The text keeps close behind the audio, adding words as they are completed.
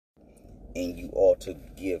and you ought to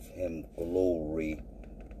give him glory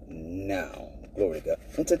now. Glory to God.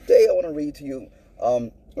 And today I want to read to you,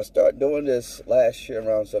 I started doing this last year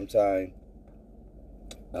around sometime.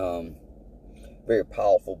 Very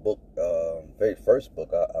powerful book, very first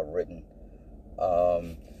book I've written,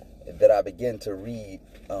 that I began to read.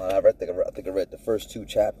 I think I read the first 2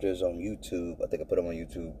 chapters on YouTube. I think I put them on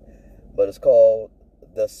YouTube. But it's called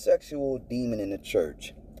The Sexual Demon in the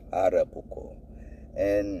Church.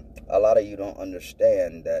 And a lot of you don't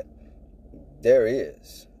understand that there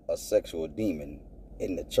is a sexual demon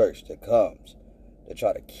in the church that comes to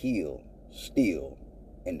try to kill, steal,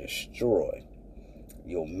 and destroy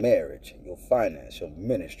your marriage, your finance, your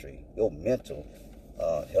ministry, your mental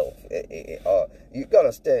health. You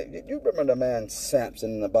gotta stay. You remember the man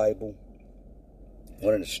Samson in the Bible?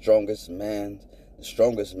 One of the strongest man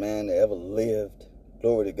that ever lived.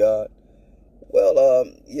 Glory to God. Well,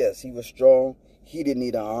 yes, he was strong. He didn't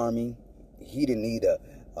need an army. He didn't need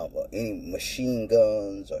any machine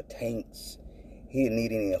guns or tanks. He didn't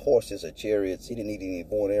need any horses or chariots. He didn't need any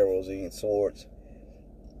bow and arrows or any swords.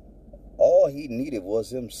 All he needed was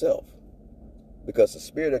himself. Because the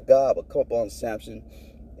Spirit of God would come upon Samson,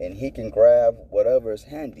 and he can grab whatever is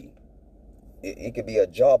handy. It could be a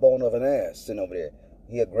jawbone of an ass sitting over there.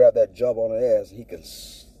 He'll grab that jawbone of an ass, and he can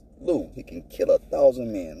slew. He can kill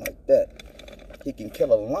 1,000 men like that. He can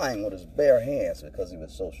kill a lion with his bare hands because he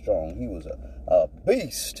was so strong. He was a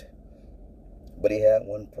beast. But he had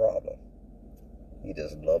one problem. He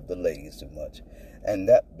just loved the ladies too much. And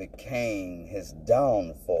that became his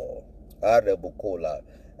downfall. And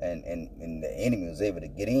the enemy was able to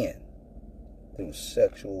get in through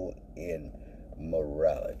sexual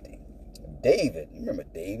immorality. David, you remember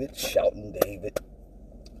David, shouting David,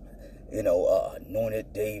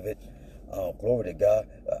 anointed David. Glory to God.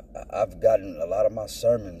 I've gotten a lot of my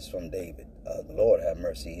sermons from David. Lord have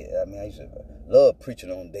mercy. I mean, I used to love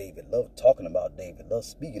preaching on David, love talking about David, love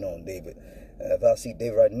speaking on David. If I see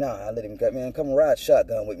David right now, I let him come ride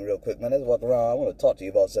shotgun with me real quick, man. Let's walk around. I want to talk to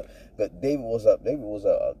you about something. But David was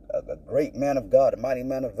a great man of God, a mighty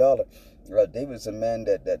man of valor. David was a man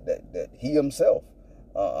that he himself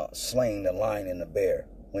slain the lion and the bear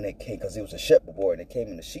when they came, because he was a shepherd boy and they came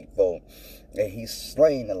in the sheepfold, and he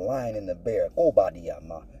slain the lion and the bear.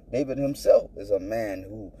 David himself is a man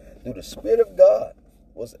who, through the Spirit of God,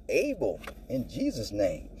 was able, in Jesus'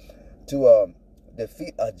 name, to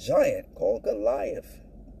defeat a giant called Goliath.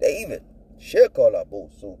 David was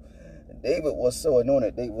so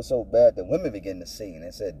anointed, David was so bad that women began to sing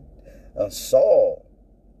and said, Saul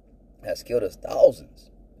has killed his thousands.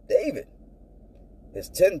 David, his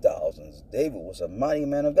 10,000s. David was a mighty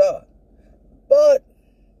man of God. But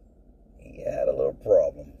he had a little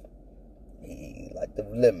problem. He liked the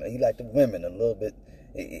women a little bit.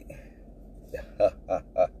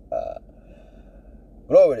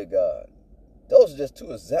 Glory to God. Those are just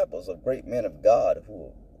 2 examples of great men of God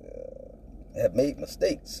who have made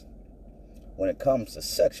mistakes when it comes to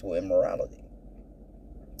sexual immorality.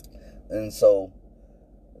 And so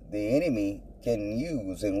the enemy can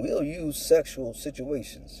use and will use sexual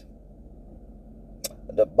situations.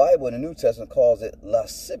 The Bible in the New Testament calls it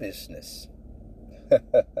lasciviousness.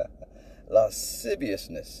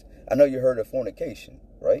 Lasciviousness. I know you heard of fornication,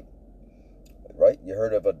 right? Right? You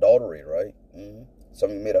heard of adultery, right? Mm-hmm.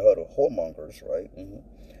 Some of you may have heard of whoremongers, right? Mm-hmm.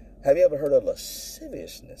 Have you ever heard of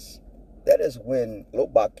lasciviousness? That is when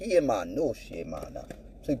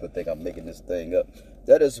people think I'm making this thing up.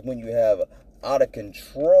 That is when you have out of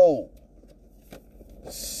control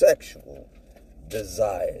sexual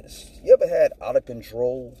desires. You ever had out of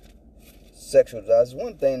control sexual desires? It's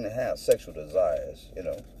one thing to have sexual desires,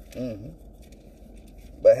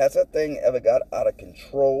 But has that thing ever got out of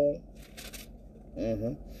control?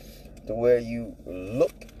 To where you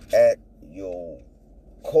look at your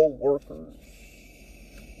co-workers,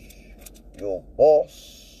 your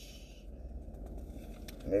boss,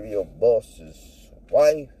 maybe your boss's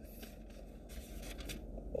wife,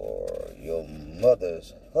 or your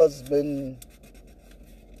mother's husband,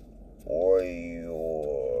 or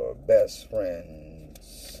your best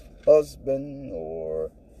friend's husband, or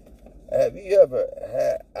have you ever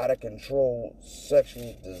had out of control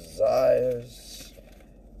sexual desires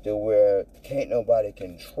to where can't nobody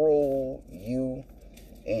control you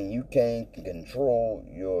and you can't control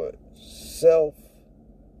yourself?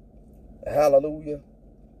 Hallelujah.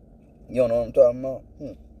 You don't know what I'm talking about?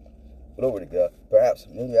 Glory to God. Perhaps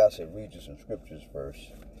maybe I should read you some scriptures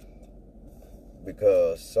first,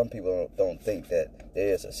 because some people don't think that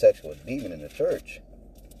there is a sexual demon in the church.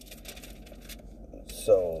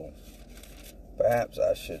 So perhaps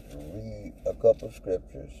I should read a couple of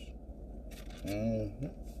scriptures.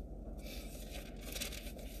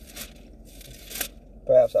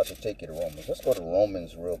 take you to Romans. Let's go to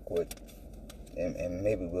Romans real quick, and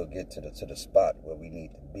maybe we'll get to the spot where we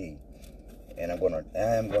need to be. And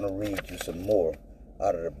I am gonna read you some more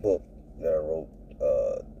out of the book that I wrote,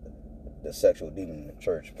 The Sexual Demon in the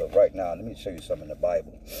Church. But right now, let me show you something in the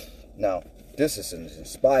Bible. Now, this is an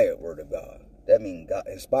inspired word of God. That means God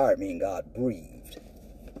inspired, meaning God breathed.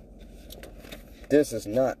 This is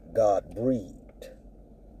not God breathed.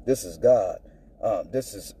 This is God.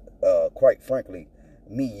 This is, quite frankly,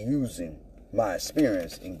 me using my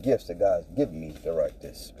experience and gifts that God's given me to write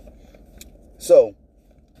this. So,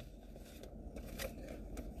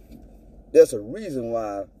 there's a reason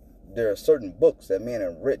why there are certain books that men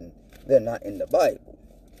have written, they're not in the Bible.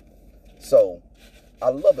 So, I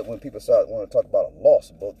love it when people want to talk about a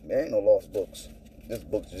lost book. There ain't no lost books. This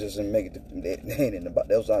book just didn't make it. They ain't in the Bible.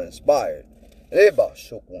 That was not inspired.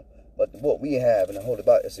 But what we have in the Holy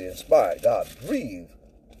Bible is the inspired, God breathed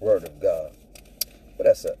word of God. But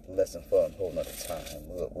that's a lesson for a whole nother time.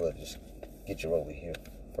 We'll just get you over here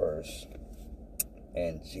first.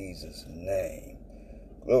 In Jesus' name.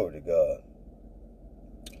 Glory to God.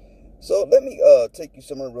 So let me take you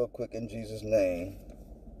somewhere real quick in Jesus' name.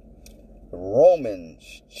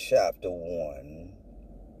 Romans chapter 1.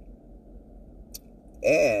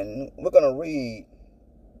 And we're going to read,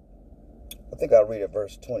 I think I'll read at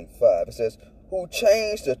verse 25. It says, who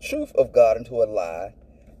changed the truth of God into a lie,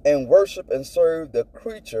 and worship and serve the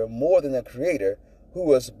creature more than the Creator, who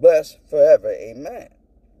was blessed forever. Amen.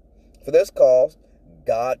 For this cause,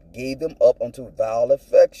 God gave them up unto vile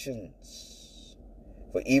affections.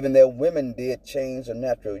 For even their women did change the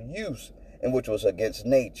natural use, in which was against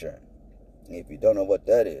nature. If you don't know what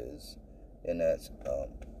that is, then that's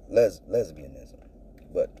lesbianism.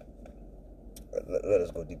 But let us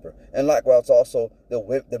go deeper. And likewise also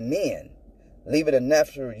the men, leaving the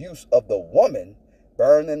natural use of the woman,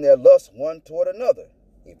 burning their lust one toward another.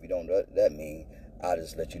 If you don't know what that means, I'll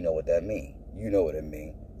just let you know what that means. You know what it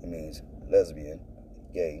means. It means lesbian,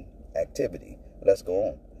 gay activity. Let's go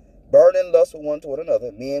on. Burning lust one toward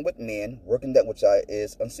another, men with men, working that which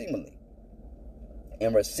is unseemly,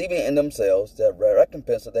 and receiving in themselves the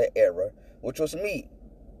recompense of their error, which was meat.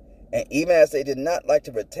 And even as they did not like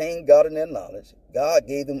to retain God in their knowledge, God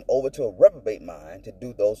gave them over to a reprobate mind to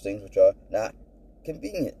do those things which are not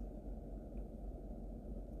convenient,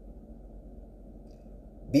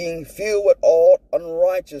 being filled with all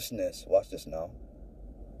unrighteousness. Watch this now.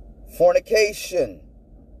 Fornication.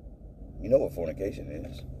 You know what fornication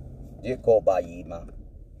is. So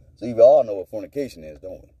you all know what fornication is,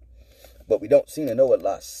 don't we? But we don't seem to know what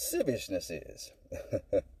lasciviousness is.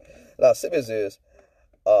 Lascivious is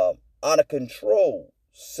out of control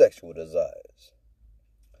sexual desires.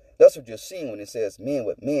 That's what you're seeing when it says men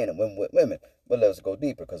with men and women with women. But let's go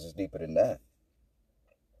deeper, because it's deeper than that.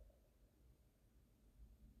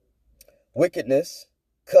 Wickedness,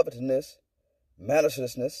 covetousness,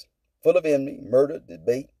 maliciousness, full of envy, murder,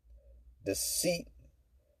 debate, deceit,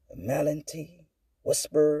 malignity,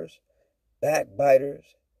 whisperers,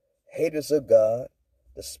 backbiters, haters of God,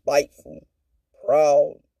 despiteful,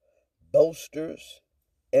 proud, boasters,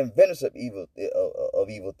 inventors of evil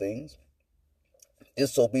things,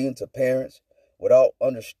 disobedient to parents, without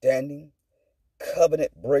understanding,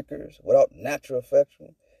 covenant breakers, without natural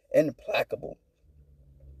affection, implacable,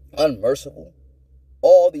 unmerciful.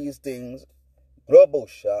 All these things,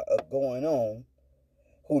 grubosha, are going on,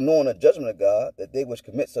 who knowing the judgment of God, that they which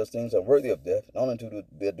commit such things are worthy of death, not only do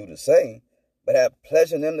they do the same, but have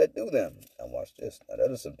pleasure in them that do them. And watch this. Now,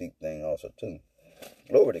 that is some deep thing also, too.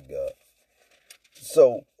 Glory to God.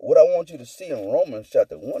 So, what I want you to see in Romans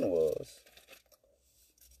chapter 1 was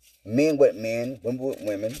men with men, women with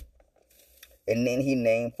women, and then he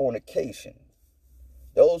named fornication.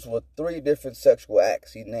 Those were 3 different sexual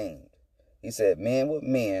acts he named. He said men with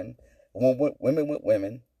men, women with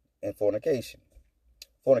women, and fornication.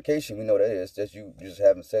 Fornication, we know that is just you just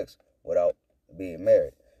having sex without being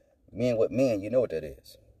married. Men with men, you know what that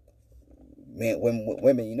is. Men, women with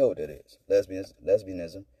women, you know what that is.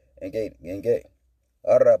 Lesbianism and gay.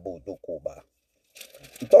 I'm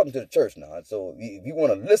talking to the church now. So if you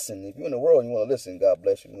want to listen, if you're in the world and you want to listen, God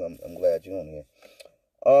bless you. I'm glad you're on here.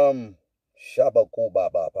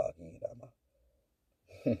 Shabakobabapaki.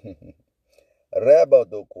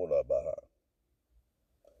 Rabadokolabaha.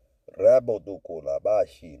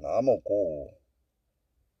 Rabodokolabashi. Namoko.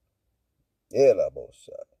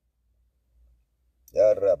 Elabosa.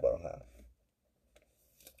 Yarabaha.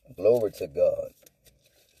 Glory to God.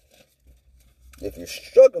 If you're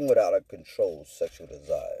struggling with out of control sexual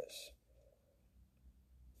desires,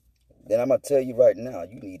 then I'm going to tell you right now,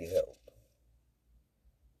 you need help.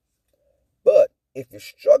 But if you're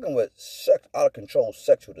struggling with out of control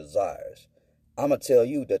sexual desires, I'm going to tell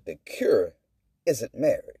you that the cure isn't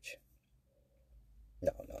marriage.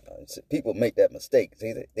 No. People make that mistake.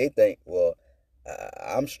 They think, well,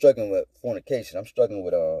 I'm struggling with fornication. I'm struggling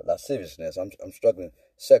with lasciviousness. I'm struggling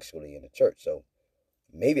sexually in the church. So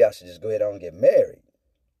maybe I should just go ahead and get married.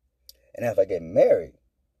 And if I get married,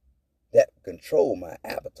 that will control my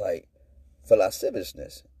appetite for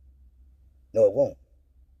lasciviousness. No, it won't.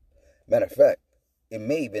 Matter of fact, it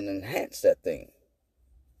may even enhance that thing.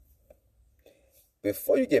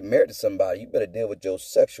 Before you get married to somebody, you better deal with your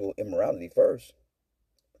sexual immorality first.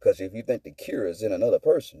 Because if you think the cure is in another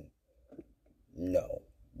person, no.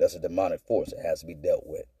 That's a demonic force that has to be dealt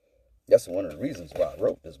with. That's one of the reasons why I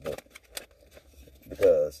wrote this book.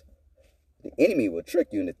 Because the enemy will trick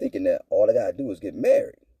you into thinking that all I gotta do is get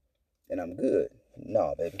married and I'm good.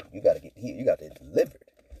 No, baby, you gotta get healed. You gotta get delivered.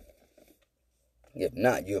 If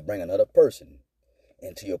not, you'll bring another person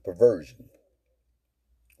into your perversion,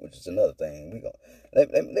 which is another thing.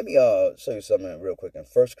 Let me show you something real quick in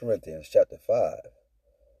 1 Corinthians chapter 5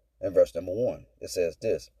 and verse number 1. It says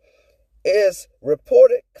this: "It is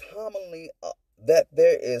reported commonly that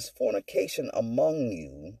there is fornication among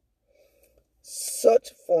you,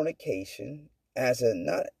 such fornication as is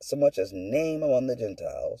not so much as named among the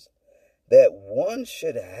Gentiles, that one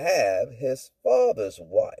should have his father's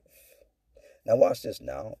wife." Now watch this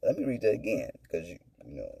now. Let me read that again, because you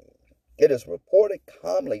know, it is reported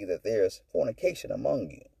commonly that there is fornication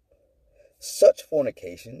among you, such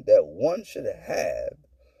fornication that one should have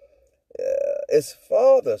his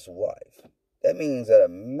father's wife. That means that a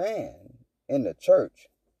man in the church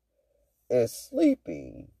is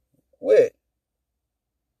sleeping with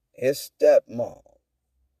his stepmom.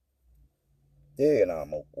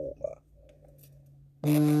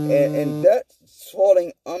 And that's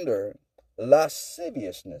falling under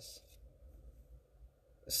lasciviousness.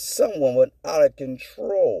 Someone with out of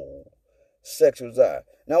control sexual desire.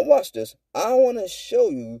 Now watch this. I want to show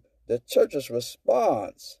you the church's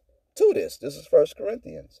response to this. This is 1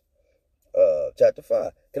 Corinthians chapter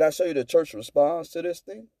 5. Can I show you the church's response to this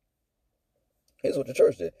thing? Here's what the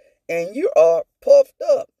church did. "And you are puffed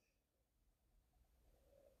up."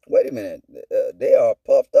 Wait a minute. They are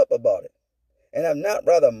puffed up about it, and have not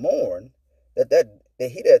rather mourned that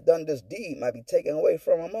he that done this deed might be taken away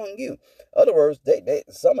from among you. In other words,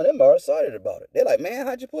 some of them are excited about it. They're like, man,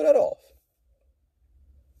 how'd you pull that off?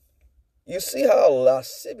 You see how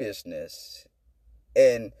lasciviousness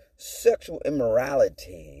and sexual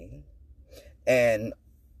immorality and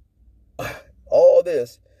all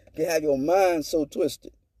this can have your mind so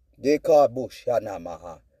twisted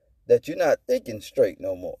that you're not thinking straight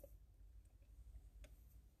no more.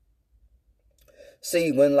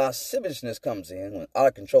 See, when lasciviousness comes in, when out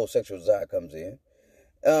of control sexual desire comes in,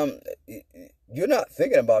 you're not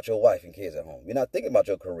thinking about your wife and kids at home. You're not thinking about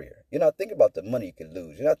your career. You're not thinking about the money you can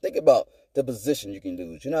lose. You're not thinking about the position you can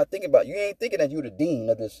lose. You ain't thinking that you're the dean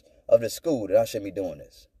of this school, that I shouldn't be doing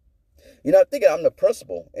this. You're not thinking I'm the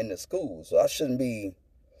principal in the school, so I shouldn't be.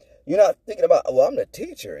 You're not thinking about, well, I'm the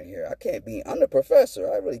teacher in here. I'm the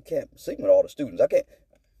professor. I really can't sleep with all the students. I can't.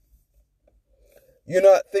 You're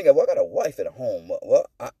not thinking, well, I got a wife at home. Well,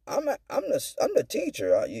 I'm the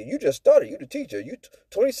teacher. You just started. You're the teacher. You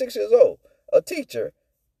 26 years old, a teacher,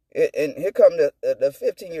 and here come the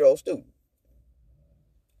 15-year-old student.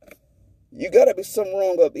 You got to be something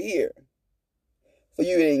wrong up here for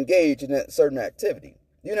you to engage in that certain activity.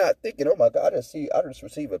 You're not thinking, oh my God, I just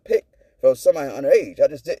received a pic from somebody underage.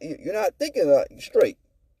 You're not thinking straight,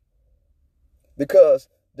 because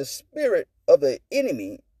the spirit of the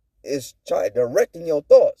enemy is directing your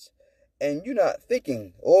thoughts, and you're not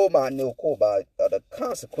thinking, oh my no by the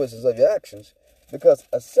consequences of your actions, because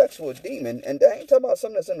a sexual demon, and I ain't talking about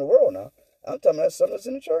something that's in the world now. I'm talking about something that's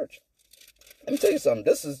in the church. Let me tell you something.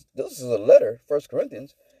 This is a letter, 1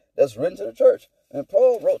 Corinthians, that's written to the church, and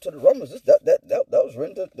Paul wrote to the Romans. That was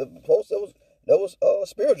written to the folks that was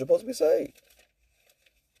spiritual, supposed to be saved.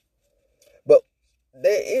 But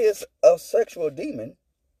there is a sexual demon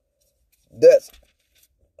that's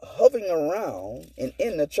hovering around and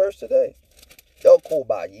in the church today. And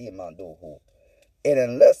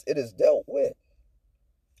unless it is dealt with,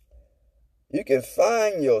 you can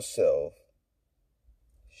find yourself,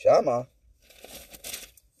 Shama,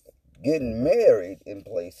 getting married in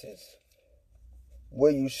places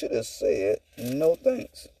where you should have said no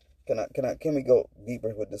thanks. Can we go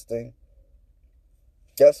deeper with this thing?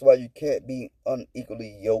 That's why you can't be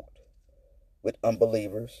unequally yoked with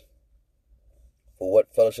unbelievers. For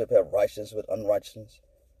what fellowship have righteousness with unrighteousness?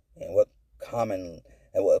 And what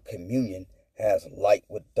communion has light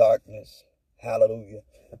with darkness? Hallelujah.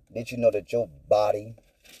 Did you know that your body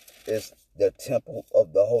is the temple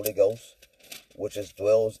of the Holy Ghost, which is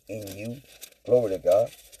dwells in you? Glory to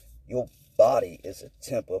God. Your body is a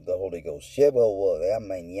temple of the Holy Ghost.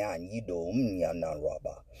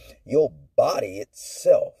 Your body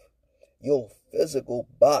itself, your physical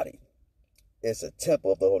body, is a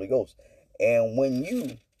temple of the Holy Ghost. And when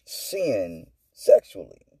you sin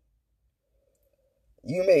sexually,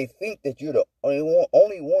 you may think that you're the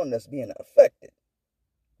only one that's being affected,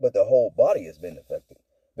 but the whole body has been affected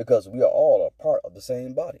because we are all a part of the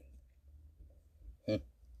same body.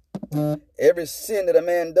 Every sin that a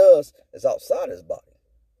man does is outside his body,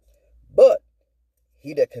 but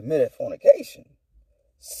he that committeth fornication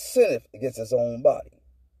sinneth against his own body.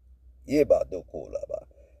 Now,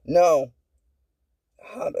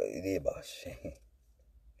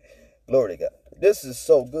 glory to God. This is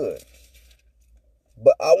so good.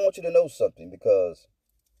 But I want you to know something, because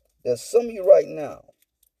there's some of you right now,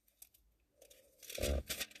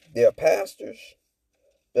 there are pastors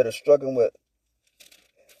that are struggling with,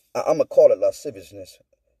 I'm going to call it lasciviousness,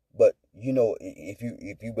 but you know,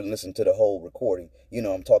 if you've been listening to the whole recording, you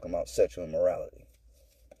know I'm talking about sexual immorality.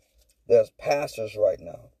 There's pastors right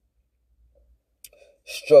now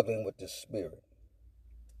struggling with this spirit.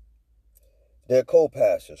 There are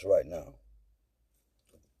co-pastors right now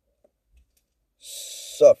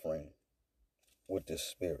suffering with this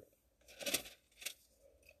spirit.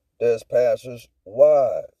 There's pastors'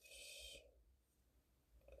 wives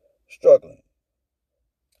struggling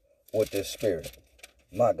with this spirit.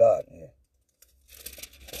 My God, yeah.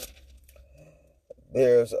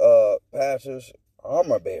 There's pastors,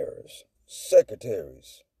 armor bearers,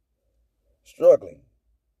 secretaries struggling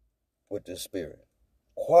with this spirit.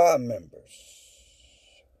 Choir members,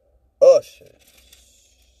 ushers,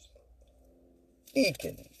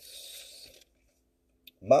 deacons,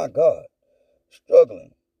 my God,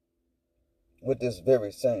 struggling with this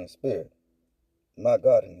very same spirit. My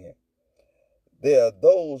God, in here. There are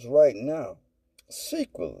those right now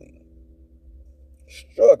secretly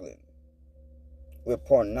struggling with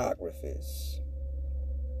pornographies,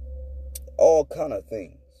 all kind of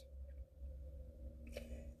things.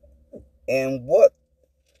 And what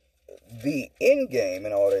the end game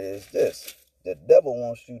in all that is this: the devil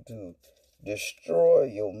wants you to destroy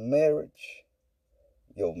your marriage,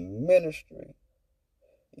 your ministry,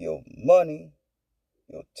 your money,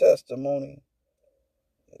 your testimony,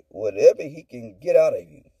 whatever he can get out of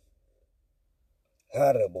you.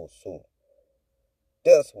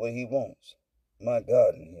 That's what he wants. My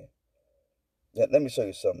God, in here. Yeah, let me show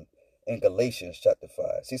you something in Galatians chapter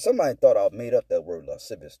 5. See, somebody thought I made up that word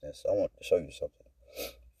lasciviousness. I want to show you something.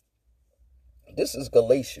 This is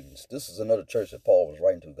Galatians. This is another church that Paul was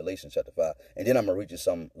writing to, Galatians chapter 5. And then I'm going to read you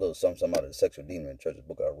some out of the sexual demon church's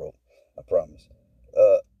book I wrote. I promise.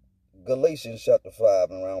 Galatians chapter 5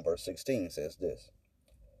 and around verse 16 says this: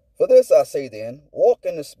 For this I say then, walk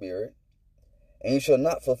in the Spirit, and you shall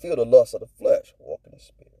not fulfill the lust of the flesh. Walk in the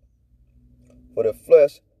Spirit. For the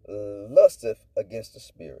flesh lusteth against the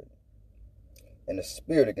Spirit, and the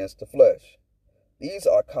Spirit against the flesh. These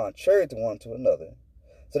are contrary to one to another,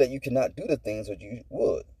 so that you cannot do the things that you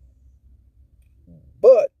would.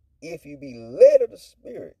 But if you be led of the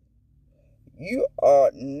Spirit, you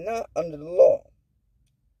are not under the law.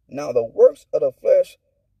 Now the works of the flesh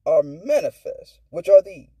are manifest, which are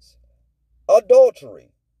these: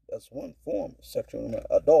 adultery. That's one form of sexual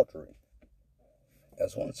adultery.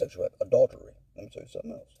 That's one sexual adultery. Let me tell you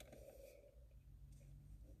something else.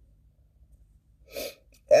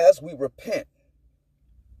 As we repent,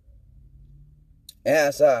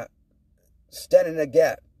 as I stand in the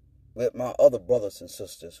gap with my other brothers and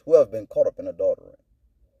sisters who have been caught up in adultery,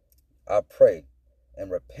 I pray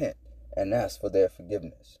and repent and ask for their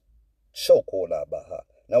forgiveness.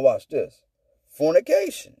 Now watch this.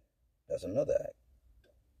 Fornication. That's another act.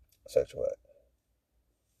 Sexual act.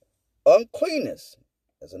 Uncleanness.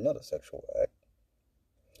 That's another sexual act.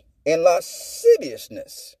 And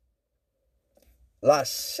lasciviousness.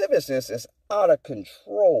 Lasciviousness is out of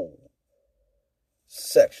control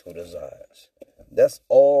sexual desires. That's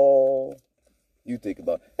all you think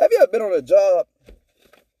about. Have you ever been on a job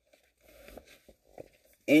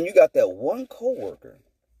and you got that one coworker,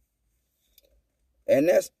 and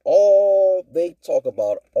that's all they talk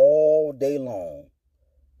about all day long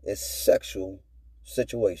is sexual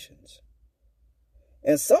situations?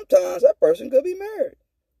 And sometimes that person could be married.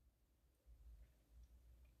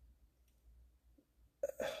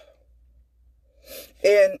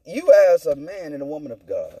 And you, as a man and a woman of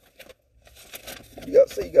God, you got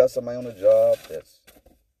somebody on the job that's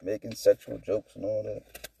making sexual jokes and all that.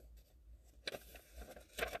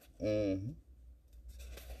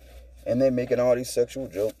 and they're making all these sexual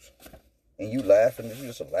jokes, and you laughing, you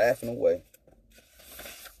just laughing away.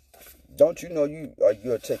 Don't you know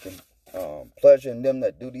you're taking pleasure in them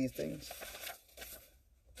that do these things?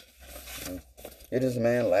 You're this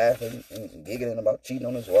man laughing and giggling about cheating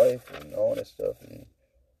on his wife and all that stuff. And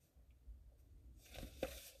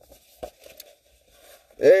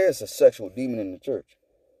there is a sexual demon in the church.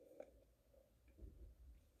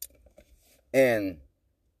 And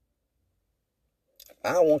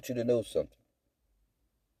I want you to know something.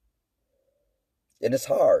 And it's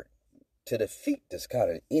hard to defeat this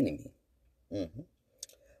kind of enemy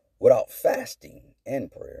without fasting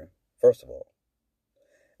and prayer, first of all.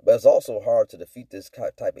 But it's also hard to defeat this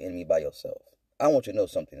type of enemy by yourself. I want you to know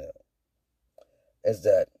something else. Is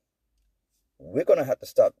that we're going to have to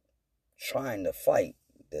stop trying to fight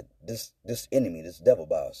this enemy, this devil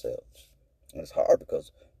by ourselves. And it's hard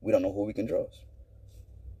because we don't know who we can trust.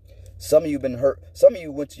 Some of you have been hurt. Some of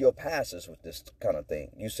you went to your pastors with this kind of thing.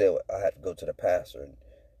 You said, I had to go to the pastor and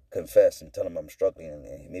confess and tell him I'm struggling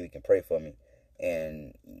and maybe he can pray for me.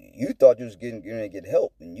 And you thought you was going to get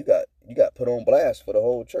help, and you got put on blast for the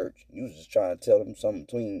whole church. You was just trying to tell them something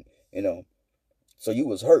between, so you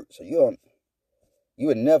was hurt. So you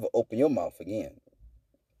would never open your mouth again.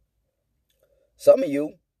 Some of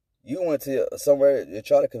you went to somewhere to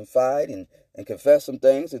try to confide and confess some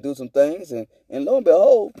things and do some things, and lo and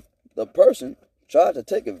behold, the person tried to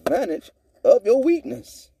take advantage of your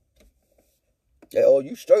weakness. Yeah, oh,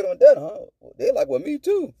 you struggling with that, huh? Well, they like, well, me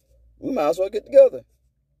too. We might as well get together.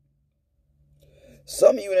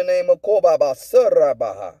 Some of you in the name of Kobaba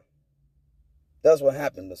Sarabaha. That's what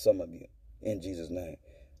happened to some of you in Jesus' name.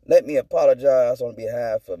 Let me apologize on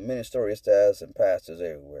behalf of ministerial staffs and pastors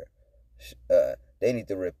everywhere. They need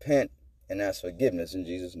to repent and ask forgiveness in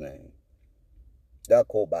Jesus' name. But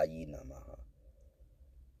I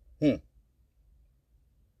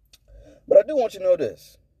do want you to know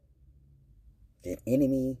this. The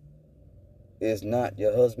enemy is not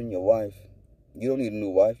your husband, your wife. You don't need a new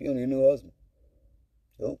wife. You don't need a new husband.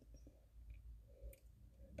 Nope.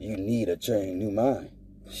 You need a new mind.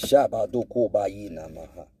 Let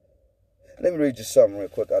me read you something real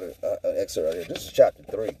quick out of an excerpt right here. This is chapter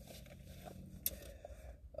 3.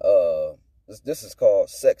 This is called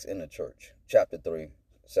Sex in the Church. Chapter 3,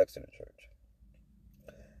 Sex in the Church.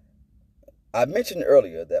 I mentioned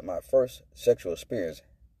earlier that my first sexual experience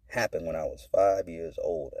happened when I was 5 years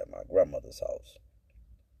old at my grandmother's house,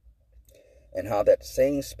 and how that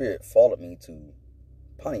same spirit followed me to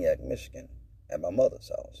Pontiac, Michigan at my mother's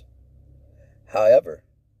house. However,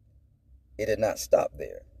 it did not stop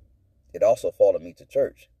there. It also followed me to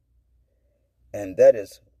church, and that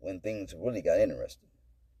is when things really got interesting.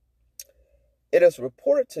 It is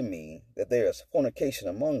reported to me that there is fornication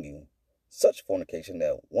among you, such fornication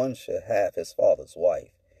that one should have his father's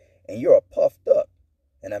wife, and you are puffed up,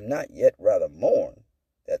 and have not yet rather mourned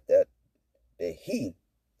that he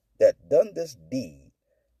that done this deed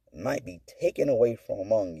might be taken away from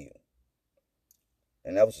among you.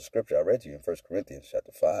 And that was the scripture I read to you in 1 Corinthians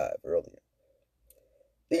chapter 5 earlier.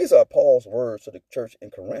 These are Paul's words to the church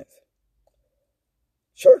in Corinth.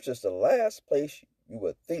 Church is the last place you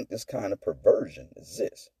would think this kind of perversion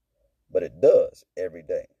exists, but it does every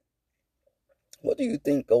day. What do you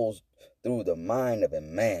think goes through the mind of a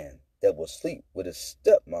man that will sleep with his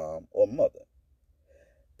stepmom or mother?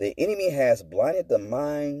 The enemy has blinded the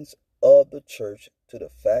minds of the church to the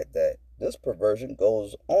fact that this perversion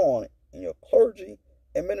goes on in your clergy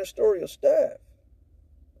and ministerial staff.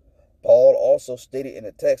 Paul also stated in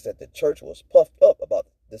the text that the church was puffed up about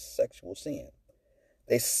this sexual sin.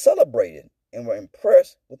 They celebrated and were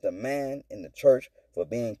impressed with the man in the church for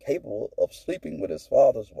being capable of sleeping with his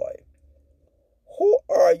father's wife. Who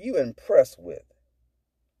are you impressed with?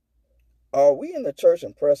 Are we in the church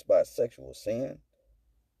impressed by sexual sin?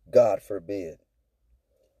 God forbid.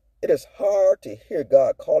 It is hard to hear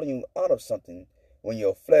God calling you out of something when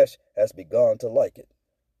your flesh has begun to like it.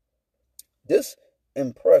 This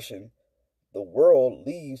impression the world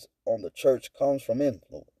leaves on the church comes from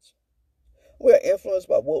influence. We are influenced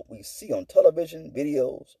by what we see on television,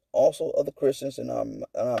 videos, also other Christians in our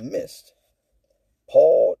midst.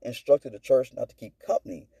 Paul instructed the church not to keep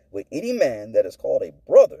company with any man that is called a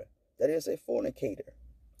brother, that is a fornicator,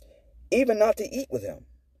 even not to eat with him.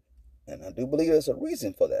 And I do believe there's a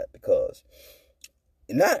reason for that, because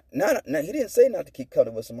he didn't say not to keep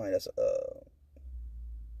company with somebody that's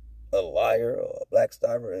a liar or a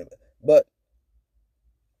blackstabber, but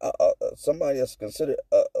somebody that's considered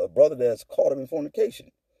a brother that's caught him in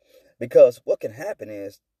fornication. Because what can happen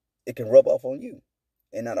is it can rub off on you,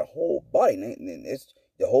 and not a whole body.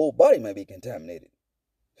 The whole body may be contaminated.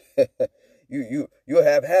 You'll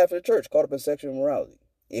have half of the church caught up in sexual immorality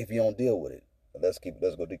if you don't deal with it. Let's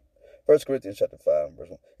go deep. 1 Corinthians chapter 5, verse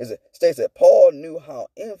 1. It states that Paul knew how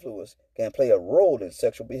influence can play a role in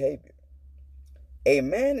sexual behavior. A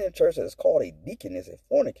man in the church that is called a deacon is a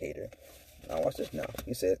fornicator. Now watch this now.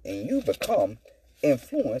 He says, and you become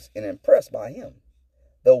influenced and impressed by him.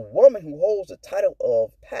 The woman who holds the title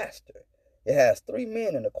of pastor, it has 3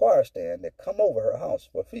 men in the choir stand that come over her house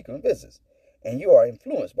for frequent visits, and you are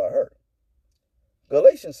influenced by her.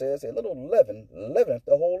 Galatians says a little leaven leaveneth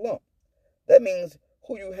the whole lump. That means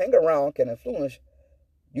who you hang around can influence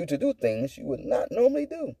you to do things you would not normally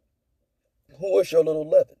do. Who is your little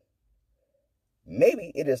leaven?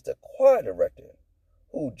 Maybe it is the choir director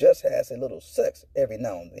who just has a little sex every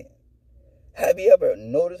now and then. Have you ever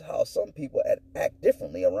noticed how some people act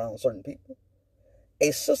differently around certain people?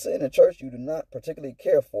 A sister in the church you do not particularly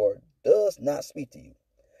care for does not speak to you.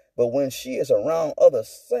 But when she is around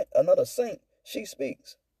another saint, she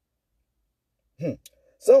speaks.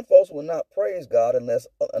 Some folks will not praise God unless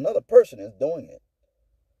another person is doing it.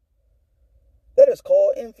 That is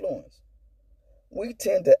called influence. We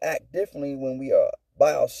tend to act differently when we are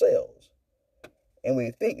by ourselves and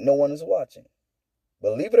we think no one is watching.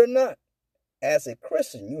 Believe it or not, as a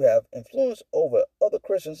Christian, you have influence over other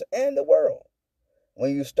Christians and the world.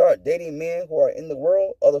 When you start dating men who are in the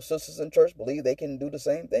world, other sisters in church believe they can do the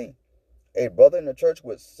same thing. A brother in the church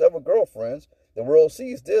with several girlfriends, the world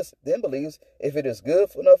sees this, then believes if it is good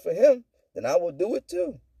enough for him, then I will do it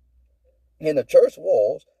too. In the church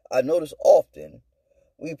walls, I notice often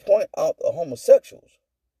we point out the homosexuals,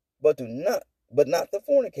 but not the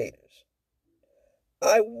fornicators.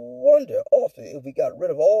 I wonder often if we got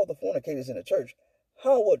rid of all the fornicators in the church,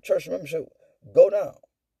 how would church membership go down?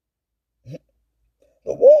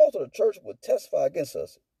 The walls of the church would testify against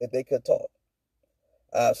us if they could talk.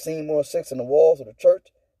 I've seen more sex in the walls of the church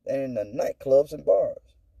than in the nightclubs and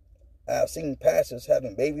bars. I've seen pastors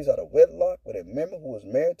having babies out of wedlock with a member who was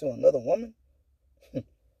married to another woman.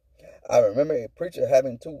 I remember a preacher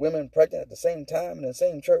having 2 women pregnant at the same time in the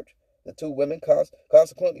same church. The 2 women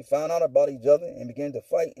consequently found out about each other and began to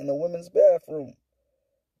fight in the women's bathroom.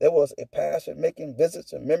 There was a pastor making visits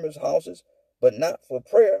to members' houses, but not for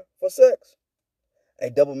prayer, for sex. A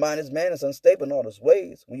double-minded man is unstable in all his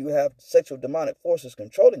ways. When you have sexual demonic forces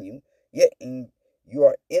controlling you, yet you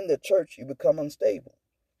are in the church, you become unstable.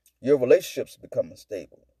 Your relationships become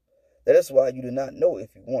unstable. That is why you do not know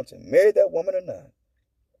if you want to marry that woman or not.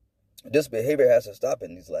 This behavior has to stop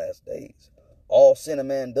in these last days. All sin a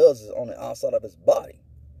man does is on the outside of his body.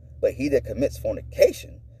 But he that commits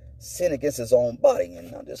fornication sin against his own body.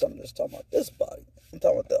 And I'm just talking about this body. I'm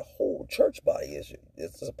talking about the whole church body.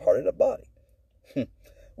 It's a part of the body.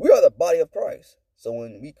 We are the body of Christ. So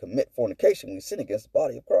when we commit fornication, we sin against the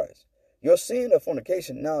body of Christ. Your sin of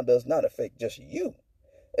fornication now does not affect just you.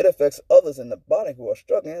 It affects others in the body who are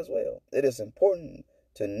struggling as well. It is important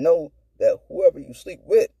to know that whoever you sleep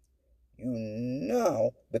with, you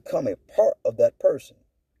now become a part of that person.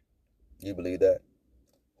 You believe that?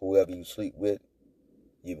 Whoever you sleep with,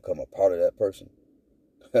 you become a part of that person.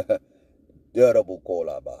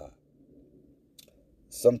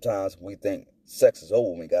 Sometimes we think sex is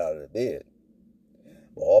over when we got out of the bed.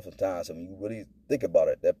 But oftentimes, when you really think about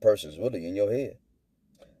it, that person is really in your head.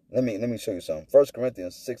 Let me show you something. 1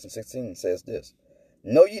 Corinthians 6:16 says this.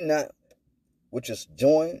 Know ye not which is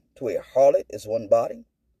joined to a harlot is one body?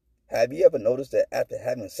 Have you ever noticed that after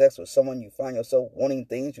having sex with someone, you find yourself wanting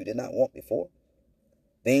things you did not want before?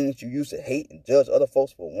 Things you used to hate and judge other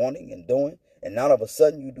folks for wanting and doing, and now all of a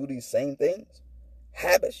sudden you do these same things?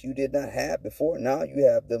 Habits you did not have before, now you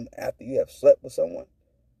have them after you have slept with someone?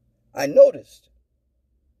 I noticed.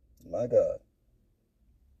 My God.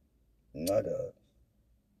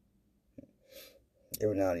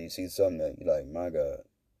 Every now and then you see something that you're like, my God.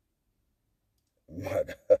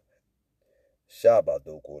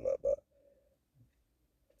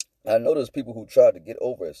 I notice people who try to get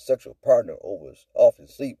over a sexual partner often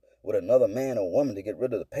sleep with another man or woman to get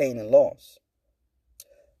rid of the pain and loss.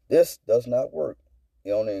 This does not work.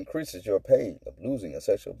 It only increases your pain of losing a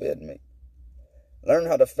sexual bedmate. Learn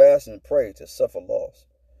how to fast and pray to suffer loss.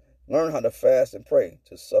 Learn how to fast and pray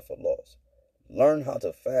to suffer loss. Learn how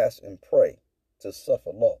to fast and pray to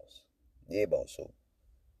suffer loss.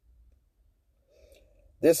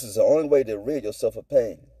 This is the only way to rid yourself of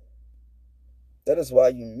pain. That is why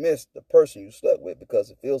you miss the person you slept with, because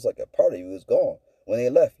it feels like a part of you is gone when they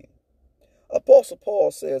left you. Apostle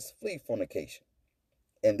Paul says, flee fornication.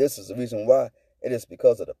 And this is the reason why. It is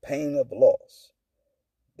because of the pain of loss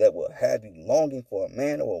that will have you longing for a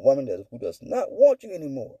man or a woman who does not want you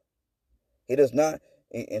anymore. He does not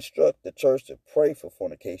instruct the church to pray for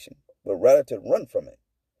fornication. but rather to run from it.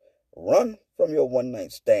 Run from your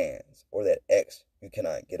one-night stands or that ex you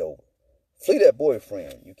cannot get over. Flee that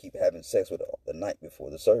boyfriend you keep having sex with the night before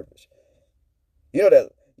the service. The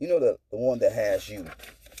one that has you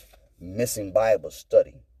missing Bible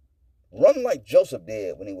study. Run like Joseph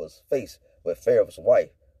did when he was faced with Pharaoh's wife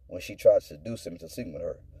when she tried to seduce him to sleep with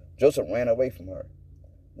her. Joseph ran away from her.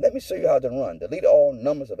 Let me show you how to run. Delete all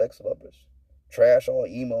numbers of ex-lovers. Trash all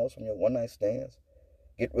emails from your one-night stands.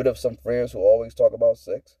 Get rid of some friends who always talk about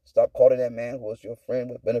sex. Stop calling that man who was your friend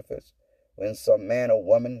with benefits. When some man or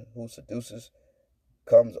woman who seduces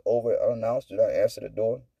comes over unannounced, do not answer the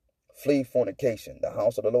door. Flee fornication. The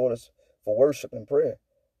house of the Lord is for worship and prayer.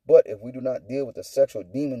 But if we do not deal with the sexual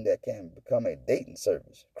demon that can become a dating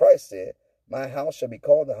service, Christ said, my house shall be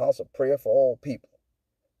called the house of prayer for all people.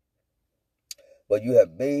 But you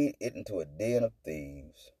have made it into a den of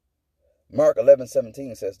thieves. Mark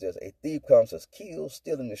 11:17 says this, a thief comes to kill,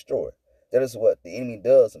 steal, and destroy. That is what the enemy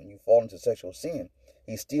does when you fall into sexual sin.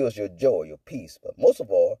 He steals your joy, your peace, but most of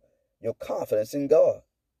all, your confidence in God.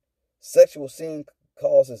 Sexual sin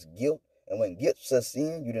causes guilt, and when guilt sets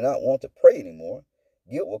in, you do not want to pray anymore.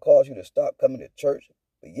 Guilt will cause you to stop coming to church,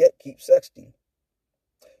 but yet keep sexting.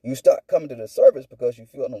 You stop coming to the service because you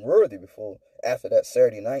feel unworthy after that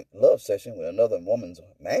Saturday night love session with another woman's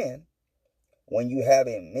man. When you have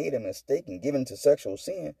made a mistake and given to sexual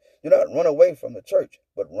sin, do not run away from the church,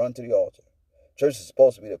 but run to the altar. Church is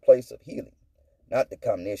supposed to be the place of healing, not the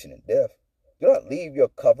condemnation and death. Do not leave your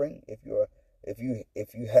covering. If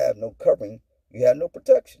you have no covering, you have no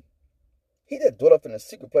protection. He that dwelleth in the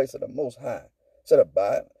secret place of the Most High shall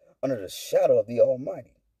abide under the shadow of the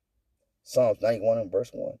Almighty. Psalms 91 and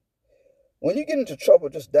verse 1. When you get into trouble,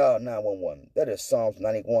 just dial 911. That is Psalms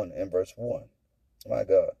 91 and verse 1. My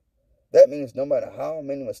God. That means no matter how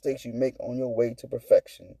many mistakes you make on your way to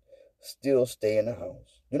perfection, still stay in the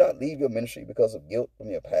house. Do not leave your ministry because of guilt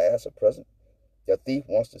from your past or present. The thief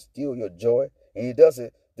wants to steal your joy, and he does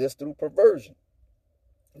this through perversion.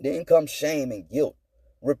 Then comes shame and guilt.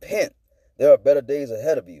 Repent. There are better days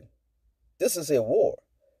ahead of you. This is a war,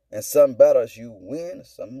 and some battles you win,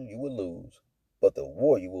 some you will lose, but the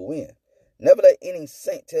war you will win. Never let any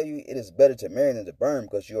saint tell you it is better to marry than to burn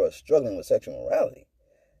because you are struggling with sexual morality.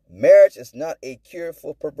 Marriage is not a cure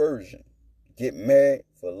for perversion. Get married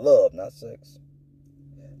for love, not sex.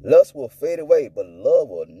 Lust will fade away, but love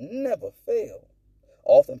will never fail.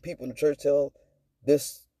 Often people in the church tell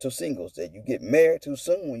this to singles, that you get married too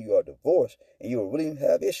soon when you are divorced and you will really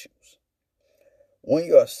have issues. When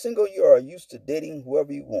you are single, you are used to dating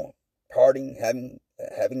whoever you want, partying, having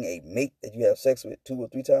a mate that you have sex with 2 or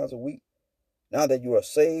 3 times a week. Now that you are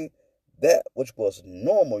saved, that which was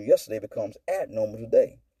normal yesterday becomes abnormal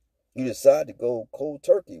today. You decide to go cold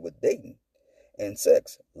turkey with dating and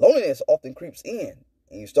sex. Loneliness often creeps in,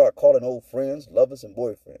 and you start calling old friends, lovers, and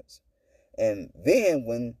boyfriends. And then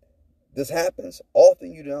when this happens,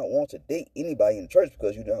 often you do not want to date anybody in church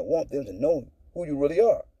because you do not want them to know who you really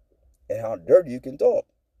are and how dirty you can talk.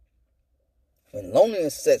 When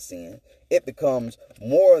loneliness sets in, it becomes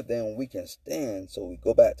more than we can stand, so we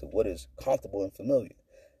go back to what is comfortable and familiar.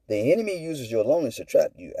 The enemy uses your loneliness to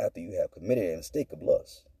trap you after you have committed a mistake of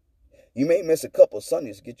lust. You may miss a couple of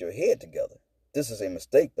Sundays to get your head together. This is a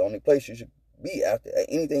mistake. The only place you should be after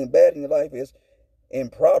anything bad in your life is in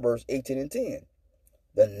Proverbs 18 and 10.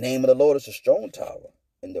 The name of the Lord is a strong tower,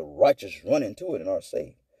 and the righteous run into it and are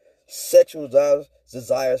saved. Sexual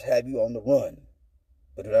desires have you on the run,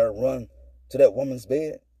 but do not run to that woman's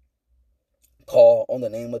bed. Call on the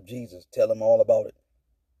name of Jesus. Tell him all about it.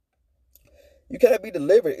 You cannot be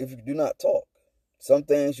delivered if you do not talk. Some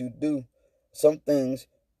things do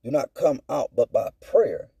not come out but by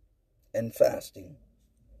prayer and fasting.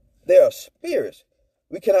 There are spirits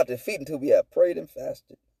we cannot defeat until we have prayed and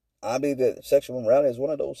fasted. I believe that sexual immorality is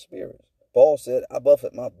one of those spirits. Paul said, I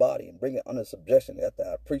buffet my body and bring it under subjection after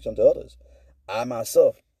I preach unto others. I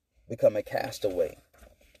myself become a castaway.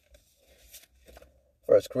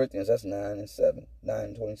 1 Corinthians, that's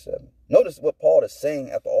 9:27. Notice what Paul is saying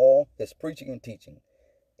after all his preaching and teaching.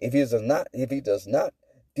 If he does not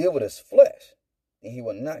deal with his flesh, then he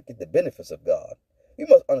will not get the benefits of God. You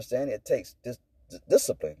must understand it takes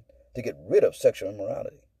discipline to get rid of sexual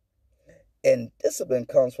immorality. And discipline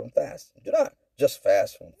comes from fasting. Do not just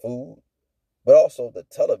fast from food, but also the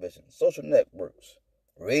television, social networks,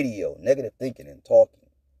 radio, negative thinking, and talking.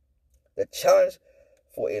 The challenge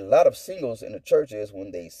for a lot of singles in the church is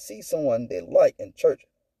when they see someone they like in church,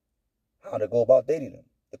 how to go about dating them.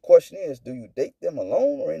 The question is, do you date them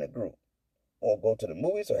alone or in a group? Or go to the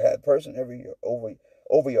movies or have a person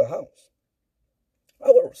over your house?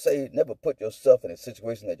 I would say never put yourself in a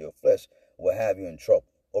situation that your flesh will have you in trouble.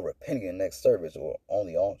 or repenting in the next service or on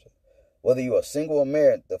the altar. Whether you are single or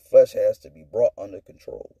married, the flesh has to be brought under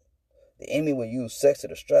control. The enemy will use sex to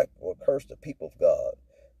distract or curse the people of God,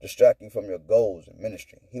 distract you from your goals in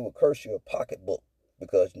ministry. He will curse your pocketbook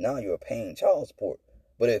because now you're paying child support.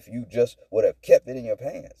 But if you just would have kept it in your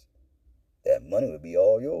pants, that money would be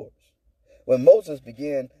all yours. When Moses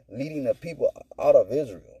began leading the people out of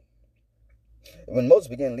Israel, when Moses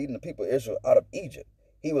began leading the people of Israel out of Egypt,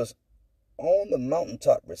 he was on the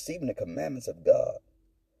mountaintop receiving the commandments of God.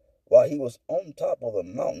 While he was on top of the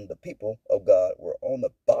mountain, the people of God were on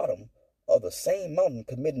the bottom of the same mountain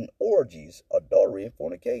committing orgies, adultery, and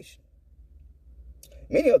fornication.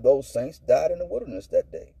 Many of those saints died in the wilderness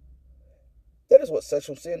that day. That is what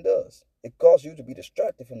sexual sin does. It causes you to be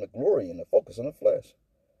distracted from the glory and the focus on the flesh.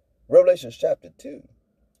 Revelation chapter 2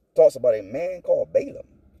 talks about a man called Balaam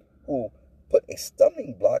who put a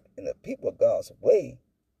stumbling block in the people of God's way,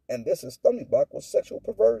 and this stumbling block was sexual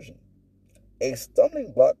perversion. A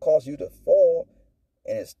stumbling block causes you to fall,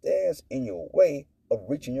 and it stands in your way of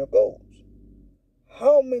reaching your goals.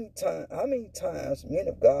 How many times, men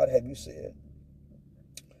of God, have you said,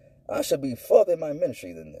 I should be further in my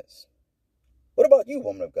ministry than this? What about you,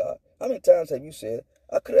 woman of God? How many times have you said,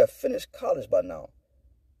 I could have finished college by now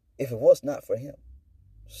if it was not for him?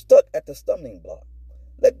 Stuck at the stumbling block.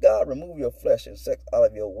 Let God remove your flesh and sex out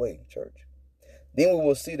of your way, church. Then we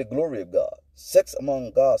will see the glory of God. Sex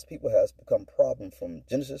among God's people has become a problem from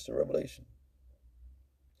Genesis to Revelation.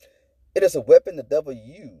 It is a weapon the devil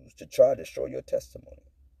used to try to destroy your testimony.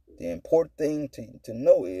 The important thing to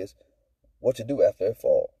know is what to do after a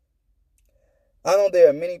fall. I know there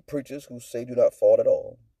are many preachers who say do not fall at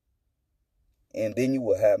all, and then you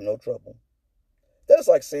will have no trouble. That's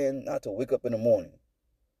like saying not to wake up in the morning,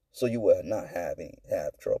 so you will not have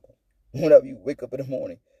trouble. Whenever you wake up in the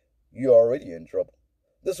morning, you're already in trouble.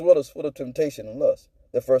 This world is full of temptation and lust.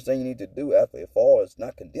 The first thing you need to do after a fall is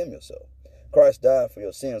not condemn yourself. Christ died for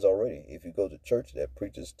your sins already. If you go to church that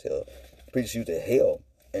preaches you to hell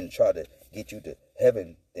and try to get you to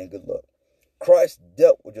heaven, then good luck. Christ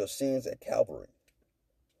dealt with your sins at Calvary.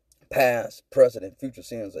 Past, present, and future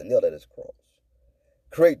sins are nailed at his cross.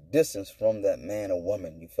 Create distance from that man or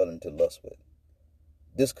woman you fell into lust with.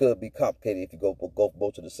 This could be complicated if you go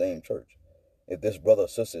both to the same church. If this brother or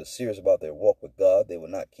sister is serious about their walk with God, they will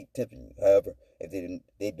not keep tempting you. However, if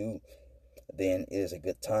they do, then it is a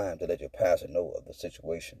good time to let your pastor know of the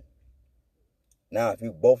situation. Now, if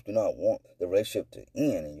you both do not want the relationship to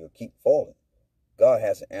end and you'll keep falling, God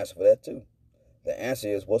has an answer for that too. The answer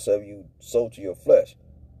is, whatsoever you sow to your flesh,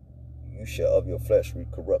 you shall of your flesh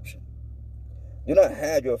reap corruption. Do not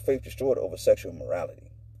have your faith destroyed over sexual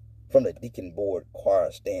immorality. From the deacon board,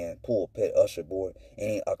 choir stand, pulpit, usher board,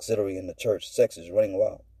 any auxiliary in the church, sex is running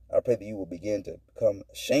wild. I pray that you will begin to become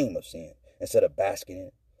ashamed of sin instead of basking in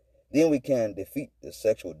it. Then we can defeat the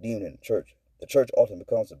sexual demon in the church. The church often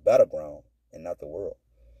becomes a battleground and not the world.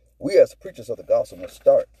 We as preachers of the gospel must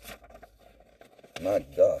start, my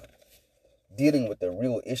God, dealing with the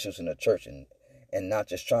real issues in the church and not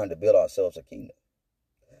just trying to build ourselves a kingdom.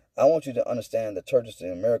 I want you to understand the churches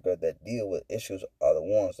in America that deal with issues are the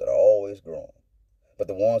ones that are always growing. But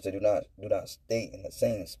the ones that do not stay in the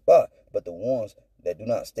same spot,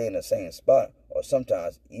 or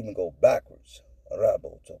sometimes even go backwards. Ah,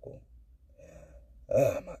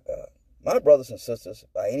 my God. My brothers and sisters,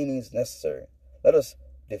 by any means necessary, let us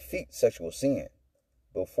defeat sexual sin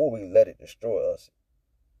before we let it destroy us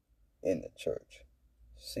in the church.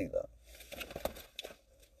 See that?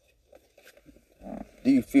 Do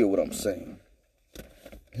you feel what I'm saying?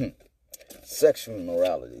 Sexual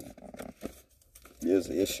immorality is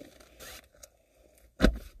an issue.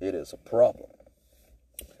 It is a problem.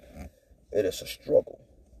 It is a struggle.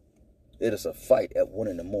 It is a fight at 1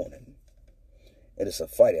 in the morning. It is a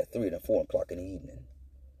fight at 3 and 4 o'clock in the evening.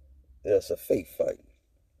 It is a faith fight.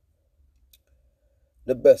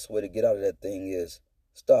 The best way to get out of that thing is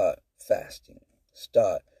start fasting.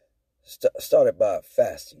 Start it by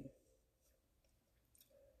fasting.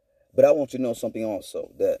 But I want you to know something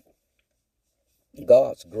also, that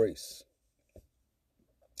God's grace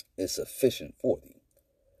is sufficient for thee,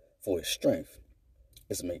 for his strength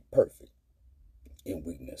is made perfect in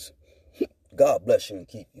weakness. God bless you and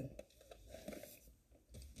keep you.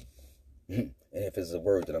 And if it's a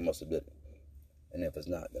word, then I must have been it. And if it's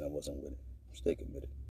not, then I wasn't with it. Stay committed.